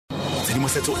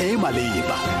tshedimosetso e e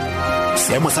maleba,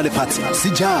 seemo sa lefatshe se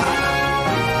jang,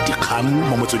 dikgang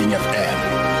mo Motsweding FM,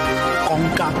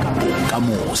 konka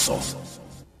bokamoso.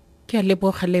 Ke a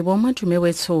leboga lebo madume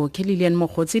wetso ke Lillian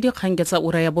Mogotsi dikgang ke tsa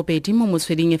ura ya Bobedi mo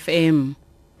Motsweding FM.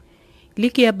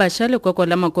 Liki ya basha lekoko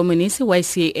la maKomonisi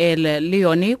YCL le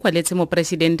yone kwaletse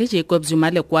moPresidente Jacob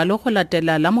Zuma lekwalo go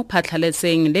latela la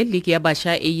phatlhalatseng le Liki ya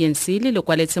basha ANC le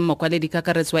lekwaletseng Mokwaledi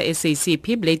kakaretso wa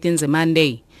SACP Blade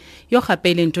Nzimande yo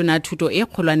gape leng Tona thuto e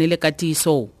kgolwane le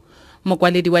katiso.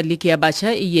 Mokwaledi wa Liki ya basha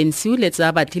ANC o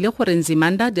letsa batlile gore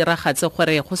Nzimande diragatse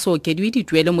gore go se okediwe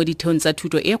dituelo mo ditheong tsa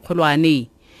thuto e kgolwane.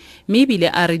 Mme ebile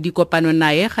a re dikopano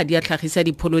nae ga di a tlhagisa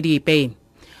dipholo dipe.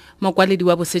 Mokwaledi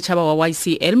wa bosetšhaba wa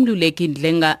YCL Liki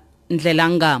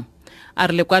Ndlelanga a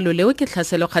re lekwalo leo ke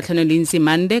tlhaselo kgatlhanong le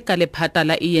Nzimande ka lephata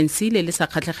la ANC le le sa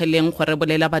kgatlhegeleng go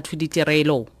rebolela batho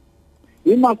ditirelo.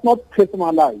 We must not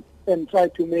personalize and try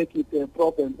to make it a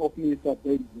problem of Mr.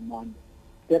 Blade Nzimande.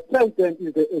 The president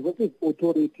is the executive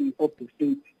authority of the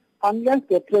state. Unless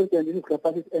the president in his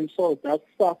capacity ensures that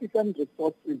sufficient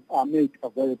resources are made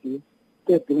available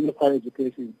to higher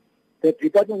education, the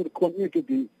department will continue to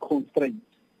be constrained.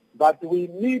 But we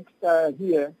need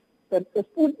here a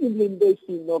full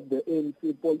implementation of the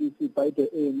ANC policy by the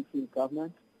ANC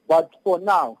government. But for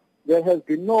now, there has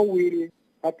been no will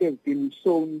that has been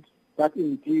shown that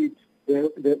indeed there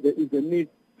is a need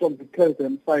from the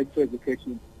president's side to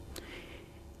education.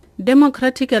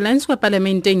 Democratic Alliance wa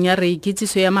parlamenteng ya re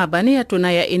kitsiso ya mabane ya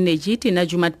Tona ya energy Tina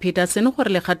Jumat Peterson gore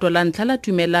legato la ntlha la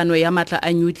tumelano ya matla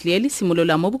a nuclear le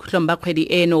simolola mo bokhutlong ba kgwedi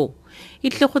eno.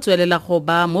 Itle go tswelela go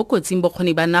ba mo kotsing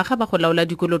bokgoni ba naga ba go laola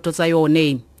dikoloto tsa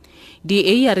yone.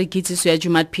 DA ya re kitsiso ya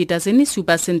Jumat Peterson e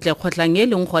supa sentle kgotlang e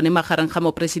leng gone magareng ga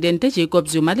moPresidente Jacob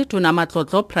Zuma le Tona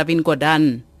matlotlo Pravin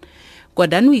Gordhan.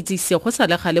 Gordhan o itsise go sa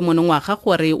le gale monongwaga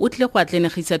gore o tle go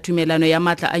atlenegisa tumelano ya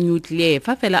matla a nuclear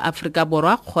fa fela Afrika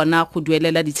Borwa kgona go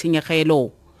duelela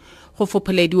ditshenyegelo. Go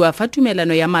fopholediwa fa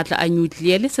tumelano ya matla a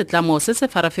nuclear le setlamo se se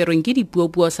faraferweng ke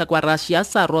dipuopuo sa kwa Russia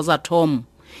sa Rosatom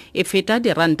e feta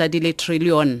diranta di le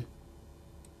trillion.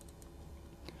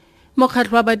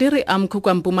 Mokgatlho wa badiri AMCU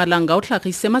kwa Mpumalanga o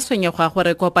tlhagise maswenyego a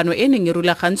gore kopano e neng e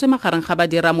rulagantswe magareng ga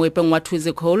badira moepeng wa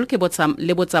Thuto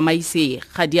le botsamaisi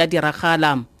ga di a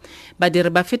diragala. Badiri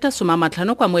ba feta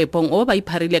 50 kwa moepong o ba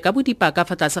ipharile ka bodipaka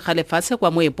fa tlase ga lefatshe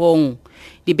kwa moepong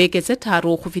dibeke tse 3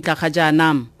 go fitlha ga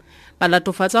jaana. Ba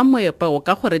latofatsa moepo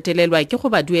ka go retelelwa ke go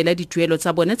ba duela dituelo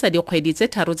tsa bone tsa dikgwedi tse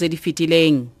 3 tse di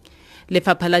fetileng.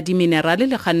 Lefapha la diminerale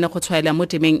le ganne go tshwaela mo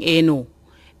temeng eno.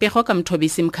 Pego ka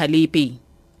Mthobisi Mkhalipi.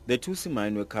 The two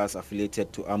mine workers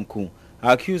affiliated to AMCU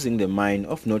are accusing the mine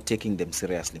of not taking them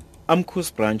seriously. AMCU's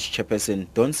branch chairperson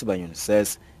Don Sibanyon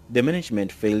says the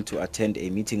management failed to attend a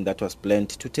meeting that was planned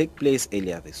to take place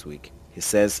earlier this week. He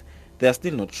says they are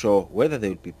still not sure whether they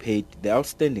will be paid the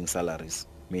outstanding salaries.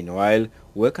 Meanwhile,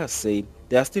 workers say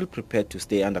they are still prepared to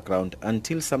stay underground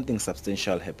until something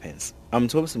substantial happens. I'm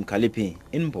Thomas Mkhalipi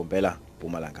in Mbombela,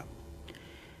 Mpumalanga.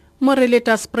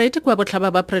 Moreleta spread kwa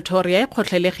botlhaba ba Pretoria e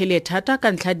kgotlhelegile thata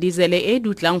ka ntlha diesel e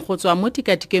dutlang go tswa mo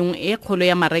tikatikeng e kgolo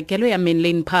ya marekelo ya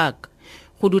Mainland Park.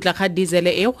 Go dutla ga diesel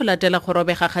e go latela go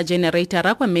robega ga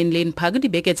generator kwa Mainland Park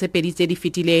dibeke tse pedi tse di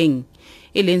fetileng.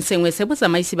 E leng sengwe se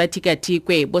botsamaisi ba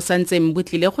tikatikwe bo santseng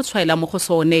botlile go tshwaela mo go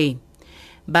sone.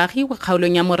 Baagi wa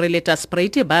kgaolong ya Moreleta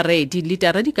spread ba re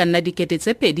dilitara di ka nna dikete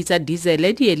tse pedi tsa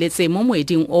diesel di eletse mo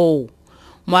moeding o.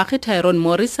 Moagi Tyrone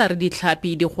Morris a re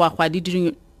ditlhapi digwagwa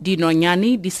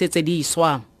dinonyane di setse di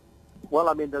iswa. Well,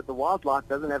 I mean, the wildlife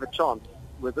doesn't have a chance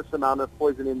with this amount of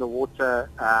poison in the water.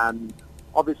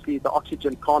 Obviously, the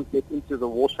oxygen can't get into the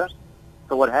water.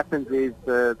 So what happens is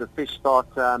the fish start,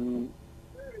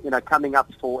 coming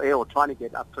up for air or trying to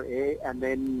get up for air, and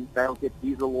then they'll get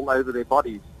diesel all over their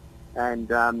bodies. And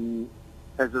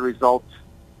as a result,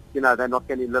 they're not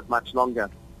going to live much longer.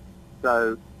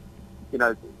 So,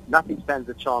 nothing stands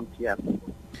a chance here.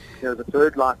 The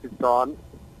bird life is gone.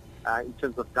 In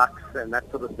terms of ducks and that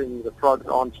sort of thing, the frogs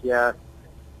aren't here,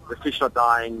 the fish are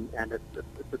dying, and it's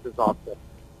a disaster.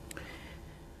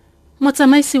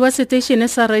 Motsamaisi wa seteišene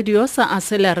sa radio sa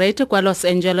Accelerate kwa Los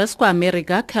Angeles kwa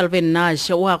America, Calvin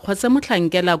Nash, o a kgotse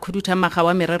motlhankela khuduthamaga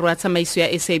wa merero ya tsamaiso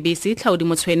ya SABC Tlhaodi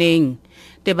Motshweneng.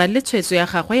 Teba le tshwetso ya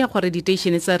gagwe ya gore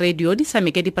diteišene tsa radio di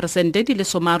sameke diperesente di le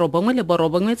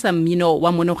 99 tsa mmino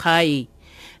wa monogae.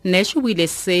 Nash o ile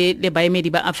se le baemedi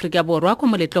ba Afrika Borwa kwa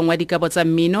moletlong wa dikabo tsa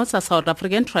mmino tsa South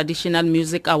African Traditional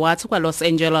Music Awards kwa Los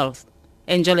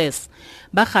Angeles.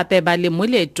 Ba gape ba le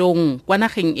moletong kwa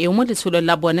nageng eo mo letsholo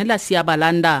la bone la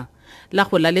Siabalanda la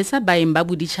go laletsa baeng ba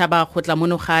boditšhaba go tla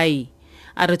monogae.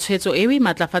 A re tshwetso eo e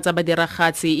matlafatsa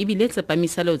badiragatsi ebile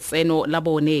tsepamisa lotseno la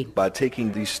bone. By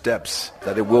taking these steps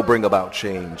that it will bring about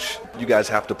change. you guys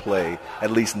have to play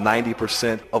at least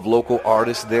 90% of local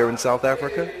artists there in South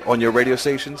Africa on your radio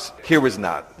stations. Here is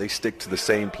not. They stick to the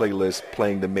same playlist,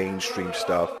 playing the mainstream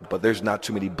stuff, but there's not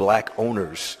too many black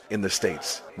owners in the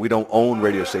States. We don't own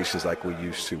radio stations like we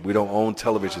used to. We don't own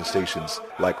television stations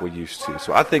like we used to.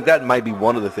 So I think that might be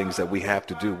one of the things that we have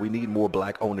to do. We need more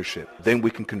black ownership. Then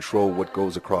we can control what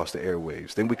goes across the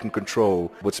airwaves. Then we can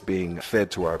control what's being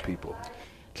fed to our people.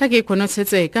 Tlhake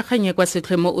konosetse ka kganye kwa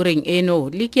setlhe mo ureng eno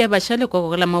Liki ya basha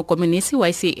lekoko la maKomonisi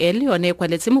YCL yone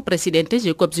kwaletse moPresidente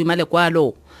Jacob Zuma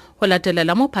lekwalo go latela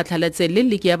la phatlhalatseng le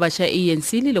Liki ya basha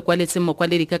ANC le lekwaletseng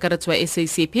Mokwaledi kakaretso wa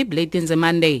SACP Blade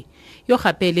Nzimande yo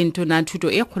gape le Tona thuto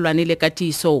e kgolwane le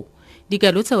katiso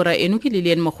dikalo tsa ura eno ke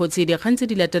Lillian Mogotsi dikgang tse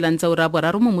di latelang tsa ura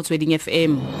boraro mo motsweding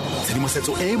FM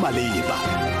tshedimosetso e maleba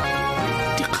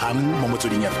dikgang mo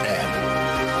motsweding FM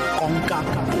konka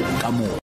bokamoso.